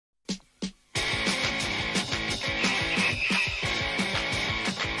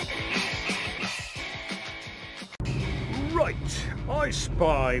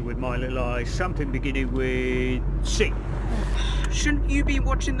spy with my little eye something beginning with C. Shouldn't you be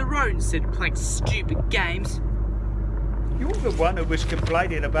watching the road instead of playing stupid games? You're the one who was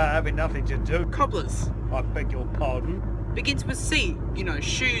complaining about having nothing to do. Cobblers. I beg your pardon? Begins with C, you know,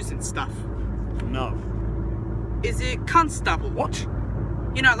 shoes and stuff. No. Is it constable? What?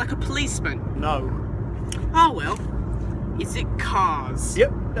 You know, like a policeman. No. Oh well. Is it cars?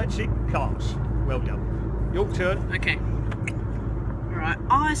 Yep, that's it. Cars. Well done. Your turn. Okay. Alright,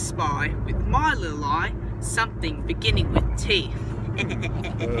 I spy with my little eye something beginning with T.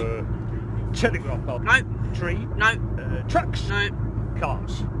 Telegraph pole. No. Tree. No. Trucks. No.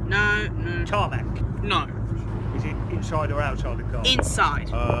 Cars. No. No. Tarmac. No. Is it inside or outside the car? Inside.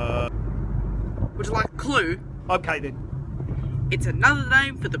 Would you like a clue? Okay then. It's another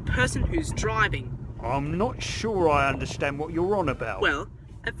name for the person who's driving. I'm not sure I understand what you're on about. Well,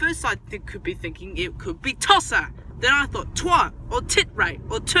 at first I could be thinking it could be tosser. Then I thought twat or tit rate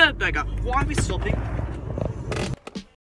or turd burger. Why are we stopping?